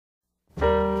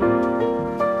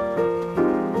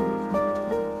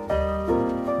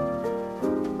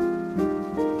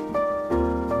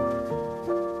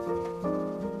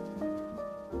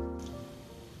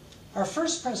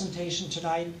first presentation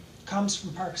tonight comes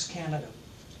from Parks Canada,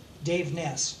 Dave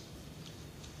Ness.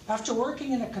 After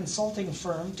working in a consulting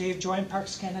firm, Dave joined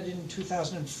Parks Canada in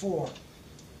 2004.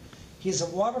 He is a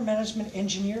water management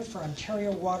engineer for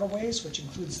Ontario Waterways, which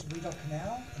includes the Rideau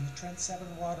Canal and the Trent 7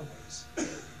 waterways.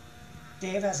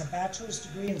 Dave has a bachelor's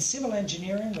degree in civil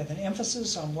engineering with an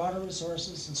emphasis on water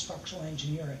resources and structural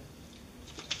engineering.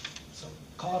 So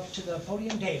call up to the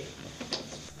podium, Dave.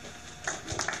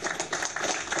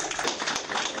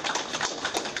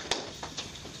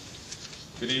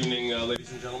 Good evening,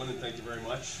 ladies and gentlemen, and thank you very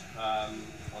much.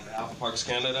 On behalf of Parks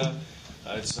Canada,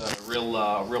 it's a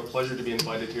real pleasure to be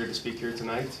invited here to speak here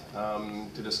tonight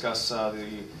to discuss the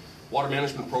water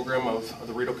management program of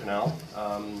the Rideau Canal,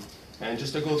 and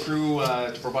just to go through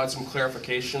to provide some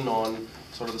clarification on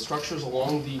sort of the structures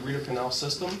along the Rideau Canal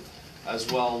system,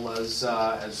 as well as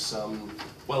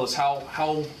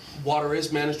how water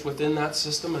is managed within that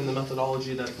system and the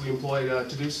methodology that we employ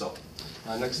to do so.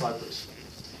 Next slide, please.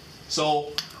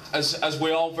 So, as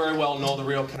we all very well know, the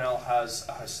Rideau Canal has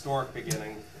a historic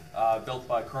beginning, built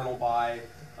by Colonel By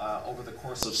over the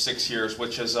course of 6 years,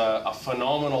 which is a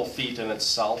phenomenal feat in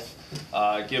itself,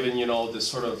 given, you know, this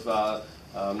sort of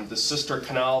the sister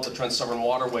canal, the Trent 7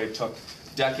 waterway, took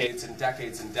decades and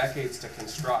decades and decades to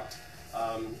construct.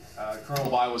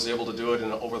 Colonel By was able to do it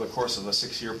over the course of a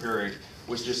 6-year period,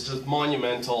 which is just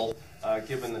monumental.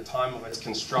 Given the time of its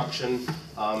construction,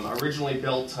 originally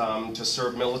built to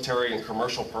serve military and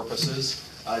commercial purposes,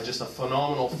 just a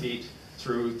phenomenal feat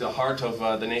through the heart of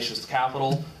the nation's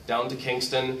capital, down to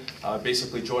Kingston,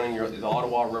 basically joining the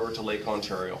Ottawa River to Lake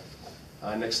Ontario.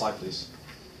 Next slide, please.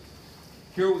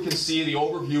 Here we can see the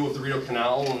overview of the Rideau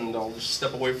Canal, and I'll just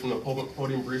step away from the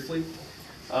podium briefly.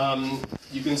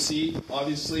 You can see,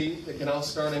 obviously, the canal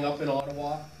starting up in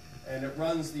Ottawa, and it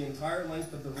runs the entire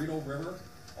length of the Rideau River,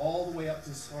 all the way up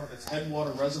to sort of its headwater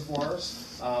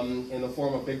reservoirs in the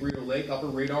form of Big Rideau Lake, Upper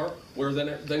Rideau, where then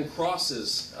it then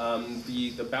crosses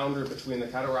the boundary between the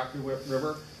Cataraqui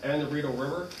River and the Rideau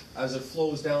River as it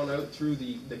flows down out through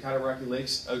the Cataraqui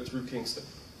Lakes out through Kingston.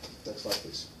 Next slide,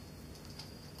 please.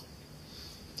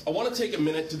 I want to take a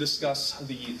minute to discuss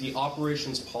the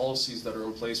operations policies that are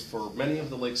in place for many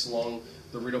of the lakes along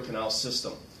the Rideau Canal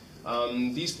system.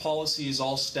 These policies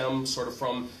all stem sort of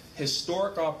from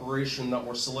historic operation that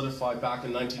were solidified back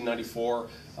in 1994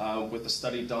 with a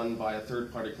study done by a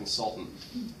third-party consultant.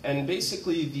 And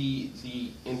basically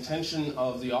the intention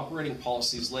of the operating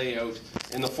policies lay out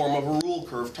in the form of a rule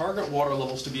curve, target water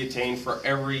levels to be attained for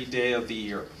every day of the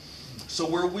year. So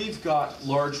where we've got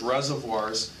large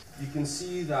reservoirs, you can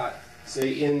see that,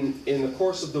 say, in the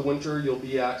course of the winter, you'll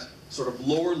be at sort of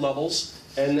lower levels,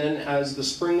 and then as the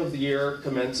spring of the year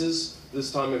commences, this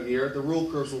time of year, the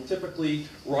rule curves will typically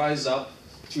rise up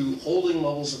to holding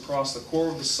levels across the core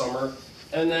of the summer,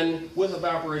 and then with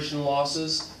evaporation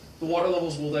losses, the water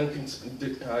levels will then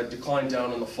decline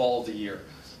down in the fall of the year,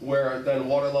 where then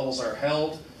water levels are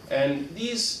held. And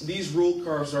these rule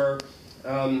curves are,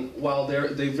 while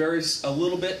they vary a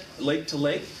little bit lake to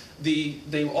lake,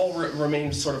 they all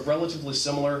remain sort of relatively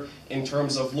similar in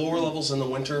terms of lower levels in the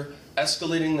winter,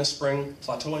 escalating in the spring,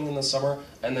 plateauing in the summer,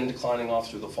 and then declining off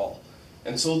through the fall.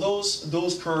 And so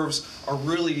those curves are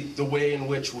really the way in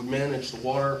which we manage the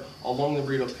water along the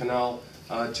Rideau Canal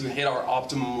to hit our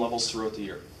optimum levels throughout the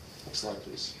year. Next slide,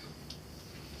 please.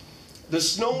 The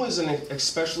snow is an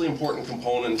especially important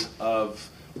component of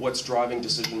what's driving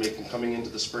decision-making coming into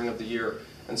the spring of the year.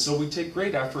 And so we take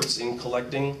great efforts in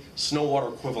collecting snow water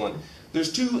equivalent.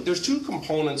 There's two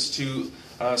components to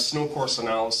snow course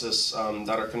analysis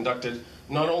that are conducted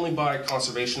not only by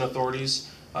conservation authorities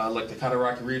like the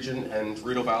Cataraqui region and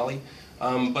Rideau Valley,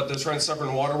 but the Trent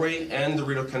 7 waterway and the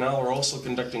Rideau Canal are also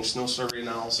conducting snow survey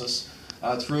analysis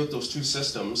throughout those two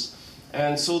systems.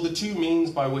 And so the two means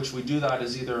by which we do that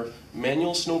is either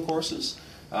manual snow courses,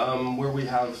 where we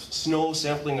have snow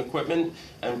sampling equipment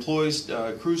and crews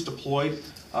deployed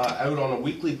out on a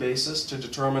weekly basis to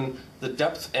determine the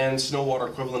depth and snow water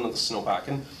equivalent of the snowpack.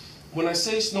 And when I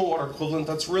say snow water equivalent,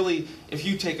 that's really if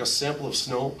you take a sample of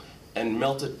snow and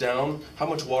melt it down, how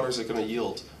much water is it going to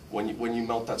yield when you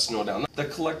melt that snow down?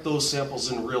 That collect those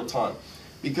samples in real time.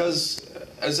 Because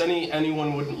as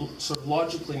anyone would sort of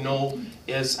logically know,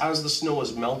 is as the snow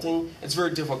is melting, it's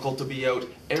very difficult to be out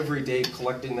every day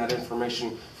collecting that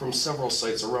information from several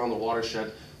sites around the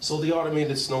watershed. So the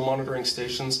automated snow monitoring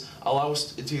stations allow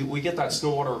us we get that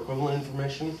snow water equivalent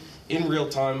information in real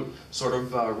time, sort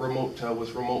of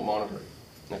with remote monitoring.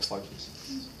 Next slide,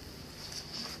 please.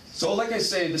 So like I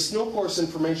say, the snow course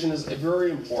information is very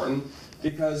important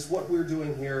because what we're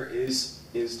doing here is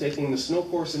taking the snow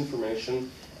course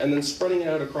information and then spreading it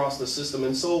out across the system.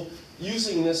 And so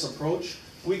using this approach,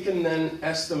 we can then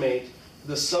estimate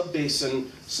the subbasin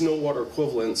snow water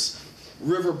equivalents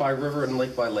river by river and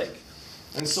lake by lake.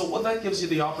 And so what that gives you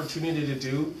the opportunity to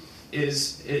do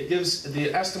is it gives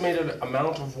the estimated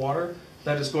amount of water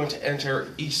that is going to enter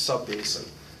each subbasin.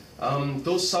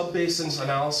 Those subbasins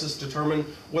analysis determine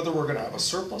whether we're going to have a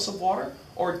surplus of water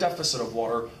or a deficit of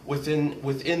water within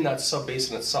that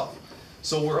subbasin itself.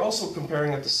 So we're also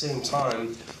comparing at the same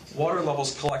time water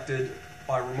levels collected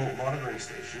by remote monitoring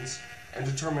stations and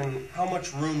determine how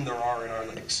much room there are in our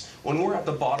lakes. When we're at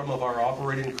the bottom of our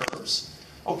operating curves,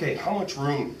 okay, how much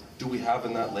room do we have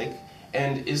in that lake?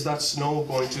 And is that snow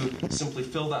going to simply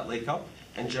fill that lake up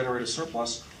and generate a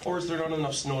surplus? Or is there not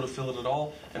enough snow to fill it at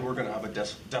all and we're going to have a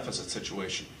deficit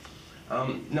situation?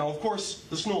 Now, of course,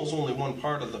 the snow is only one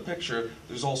part of the picture.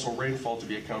 There's also rainfall to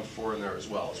be accounted for in there as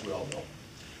well, as we all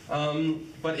know.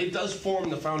 But it does form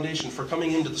the foundation for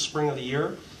coming into the spring of the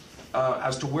year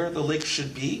as to where the lake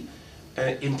should be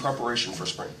in preparation for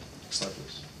spring. Next slide,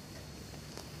 please.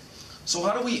 So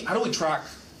how do we track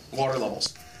water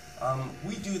levels?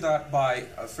 We do that by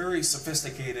a very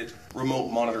sophisticated remote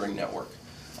monitoring network.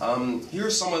 Here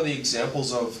are some of the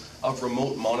examples of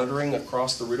remote monitoring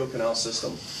across the Rideau Canal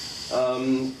system.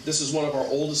 This is one of our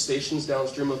oldest stations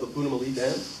downstream of the Punamali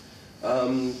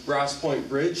Dam, Brass Point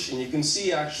Bridge, and you can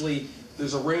see actually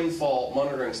there's a rainfall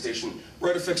monitoring station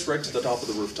affixed right to the top of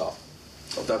the rooftop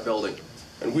of that building.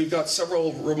 And we've got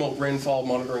several remote rainfall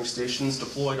monitoring stations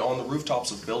deployed on the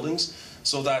rooftops of buildings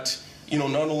so that, you know,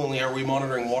 not only are we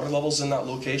monitoring water levels in that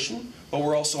location, but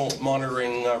we're also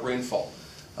monitoring rainfall.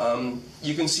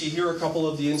 You can see here a couple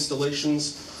of the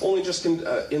installations only just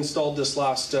installed this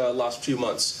last few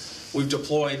months. We've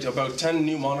deployed about 10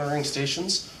 new monitoring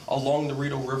stations along the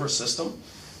Rideau River system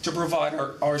to provide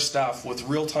our staff with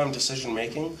real-time decision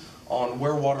making on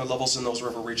where water levels in those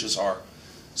river reaches are.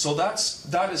 So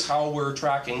that is how we're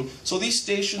tracking. So these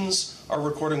stations are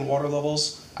recording water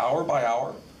levels hour by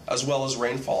hour, as well as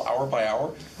rainfall hour by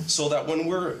hour, so that when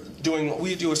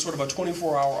we do a sort of a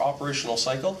 24-hour operational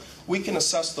cycle, we can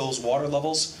assess those water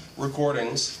levels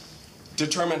recordings,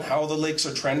 determine how the lakes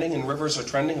are trending and rivers are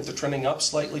trending, if they're trending up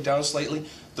slightly, down slightly,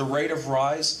 the rate of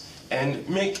rise, and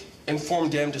make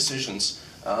informed dam decisions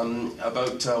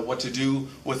about what to do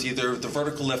with either the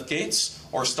vertical lift gates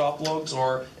or stop logs,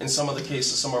 or in some of the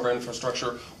cases, some of our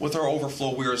infrastructure with our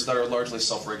overflow weirs that are largely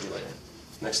self-regulating.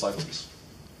 Next slide, please.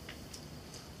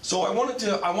 So I wanted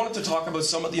to talk about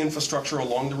some of the infrastructure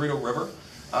along the Rideau River.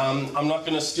 I'm not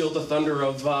going to steal the thunder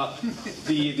of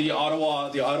the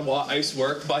Ottawa ice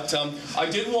work, but I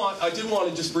did want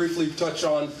to just briefly touch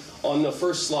on the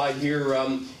first slide here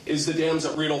is the dams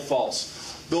at Rideau Falls.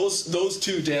 Those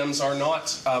two dams are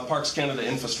not Parks Canada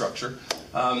infrastructure,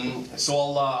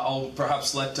 so I'll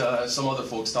perhaps let some other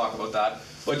folks talk about that.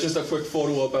 But just a quick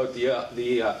photo about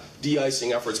the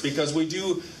de-icing efforts, because we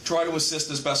do try to assist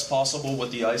as best possible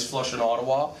with the ice flush in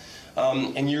Ottawa.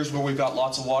 In years where we've got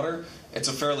lots of water, it's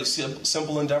a fairly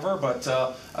simple endeavor, but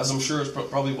as I'm sure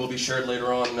probably will be shared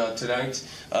later on tonight,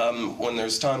 when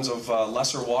there's times of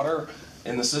lesser water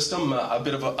in the system, a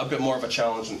bit more of a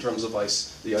challenge in terms of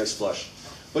the ice flush.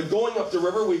 But going up the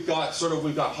river, we've got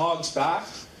Hogs Back,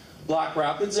 Black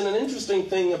Rapids, and an interesting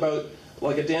thing about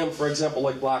like a dam, for example,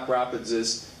 like Black Rapids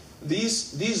is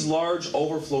these large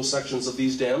overflow sections of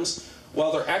these dams,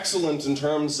 while they're excellent in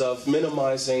terms of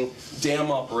minimizing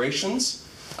dam operations,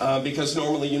 because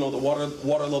normally, you know, the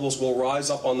water levels will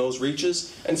rise up on those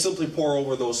reaches and simply pour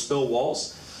over those spill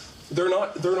walls. They're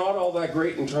not all that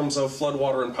great in terms of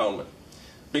floodwater impoundment,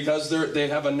 because they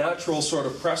have a natural sort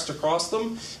of crest across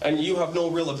them, and you have no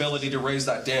real ability to raise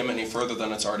that dam any further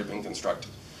than it's already been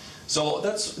constructed. So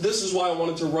this is why I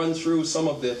wanted to run through some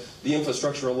of the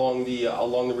infrastructure along the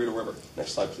Rideau River.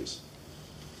 Next slide, please.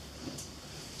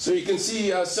 So you can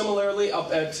see similarly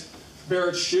up at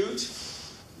Barrett Chute,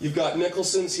 you've got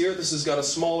Nicholson's here. This has got a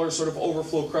smaller sort of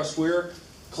overflow crest weir.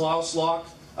 Klaus Lock,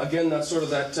 again, that's sort of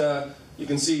that. You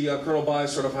can see Colonel Bai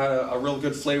sort of had a real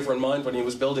good flavor in mind when he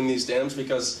was building these dams,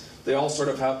 because they all sort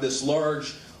of have this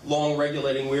large, long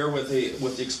regulating weir with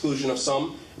the exclusion of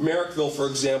some. Merrickville, for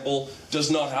example, does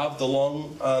not have the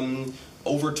long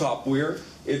overtop weir.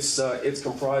 It's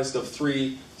comprised of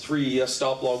three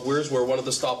stop log weirs, where one of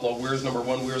the stop log weirs, number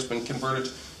one weir, has been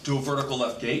converted to a vertical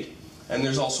left gate. And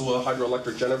there's also a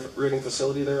hydroelectric generating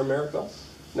facility there in Merrickville.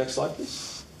 Next slide,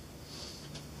 please.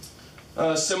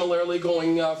 Similarly,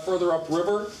 going further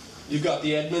upriver, you've got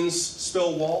the Edmonds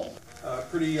spill wall,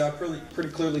 pretty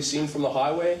clearly seen from the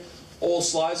highway. Old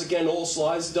Slides, again, Old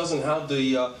Slides doesn't have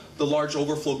the large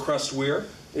overflow crest weir.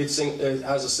 It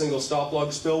has a single stop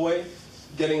log spillway.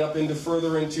 Getting up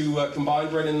further into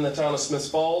combined right in the town of Smiths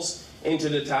Falls, into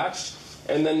detached.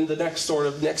 And then the next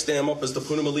dam up is the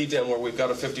Punamali Dam, where we've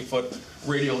got a 50-foot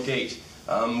radial gate.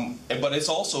 But it's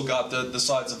also got the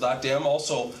sides of that dam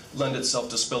also lend itself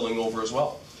to spilling over as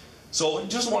well. So I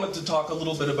just wanted to talk a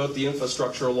little bit about the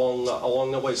infrastructure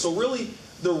along the way. So really,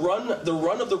 the run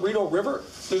of the Rideau River,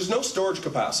 there's no storage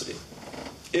capacity.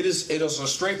 It is a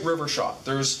straight river shot.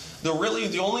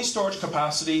 The only storage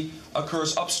capacity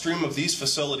occurs upstream of these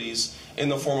facilities in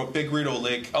the form of Big Rideau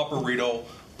Lake, Upper Rideau,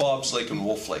 Bob's Lake, and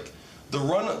Wolf Lake. The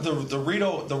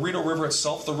Rideau River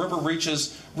itself, the river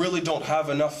reaches really don't have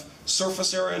enough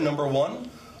surface area, number one,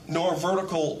 nor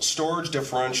vertical storage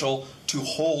differential to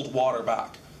hold water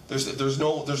back. There's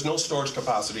no storage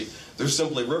capacity. There's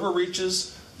simply river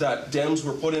reaches that dams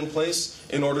were put in place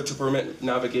in order to permit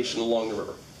navigation along the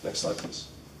river. Next slide, please.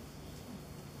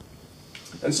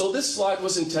 And so this slide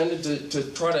was intended to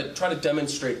try to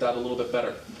demonstrate that a little bit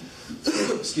better.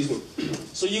 Excuse me.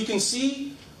 So you can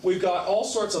see we've got all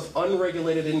sorts of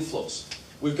unregulated inflows.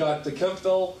 We've got the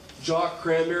Kemptville, Jock,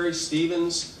 Cranberry,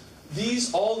 Stevens.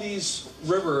 All these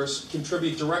rivers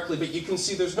contribute directly, but you can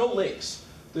see there's no lakes.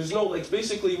 There's no lakes.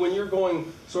 Basically, when you're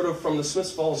going sort of from the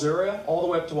Smiths Falls area all the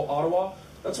way up to Ottawa,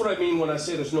 that's what I mean when I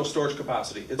say there's no storage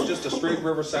capacity. It's just a straight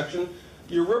river section.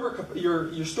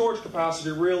 Your storage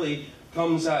capacity really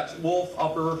comes at Wolf,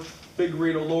 Upper, Big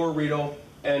Rideau, Lower Rideau,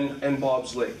 and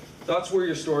Bob's Lake. That's where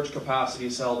your storage capacity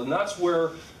is held, and that's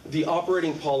where the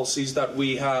operating policies that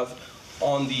we have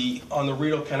on the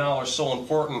Rideau Canal are so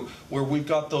important, where we've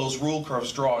got those rule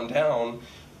curves drawn down.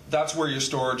 That's where your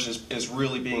storage is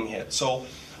really being hit. So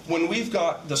when we've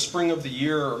got the spring of the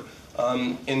year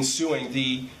ensuing,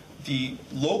 the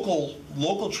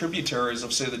local tributaries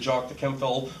of, say, the Jock, the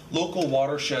Kemptville, local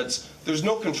watersheds, there's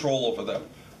no control over them.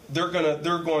 They're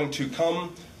going to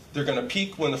come, they're going to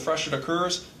peak when the freshet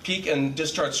occurs, peak and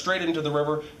discharge straight into the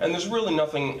river, and there's really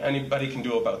nothing anybody can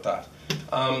do about that.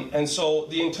 And so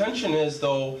the intention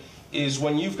is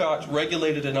when you've got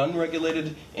regulated and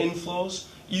unregulated inflows,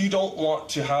 you don't want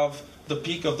to have the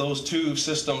peak of those two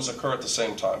systems occur at the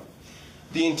same time.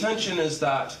 The intention is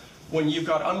that when you've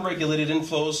got unregulated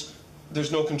inflows,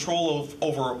 there's no control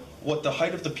over what the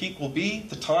height of the peak will be,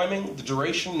 the timing, the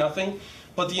duration, nothing.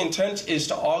 But the intent is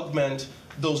to augment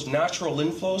those natural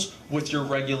inflows with your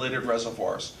regulated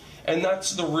reservoirs. And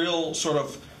that's the real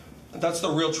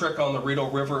trick on the Rideau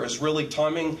River, is really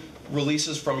timing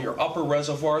releases from your upper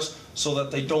reservoirs so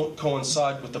that they don't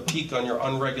coincide with the peak on your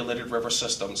unregulated river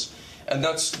systems. And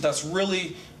that's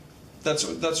really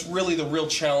the real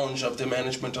challenge of the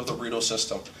management of the Rideau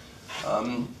system,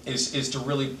 is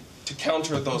to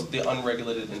counter the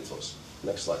unregulated inflows.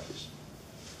 Next slide, please.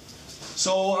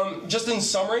 So just in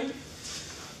summary,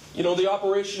 the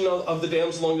operation of the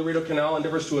dams along the Rideau Canal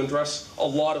endeavors to address a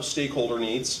lot of stakeholder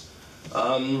needs,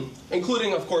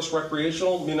 including, of course,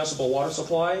 recreational, municipal water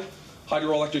supply,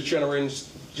 hydroelectric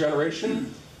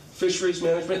generation, fisheries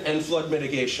management, and flood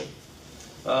mitigation.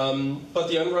 But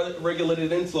the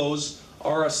unregulated inflows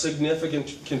are a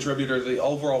significant contributor to the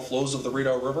overall flows of the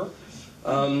Rideau River.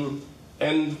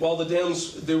 And while the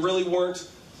dams, they really weren't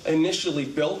initially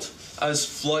built as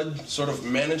flood sort of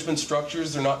management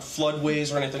structures, they're not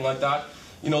floodways or anything like that.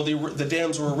 The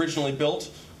dams were originally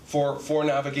built for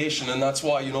navigation, and that's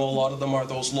why a lot of them are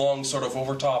those long sort of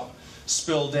overtop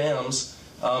spill dams.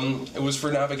 It was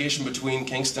for navigation between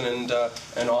Kingston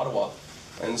and Ottawa,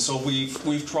 and so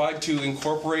we've tried to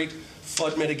incorporate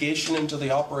flood mitigation into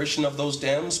the operation of those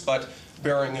dams, but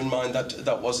bearing in mind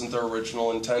that wasn't their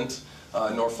original intent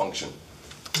nor function.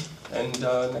 And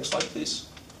next slide, please.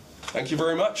 Thank you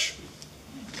very much.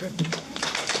 Good.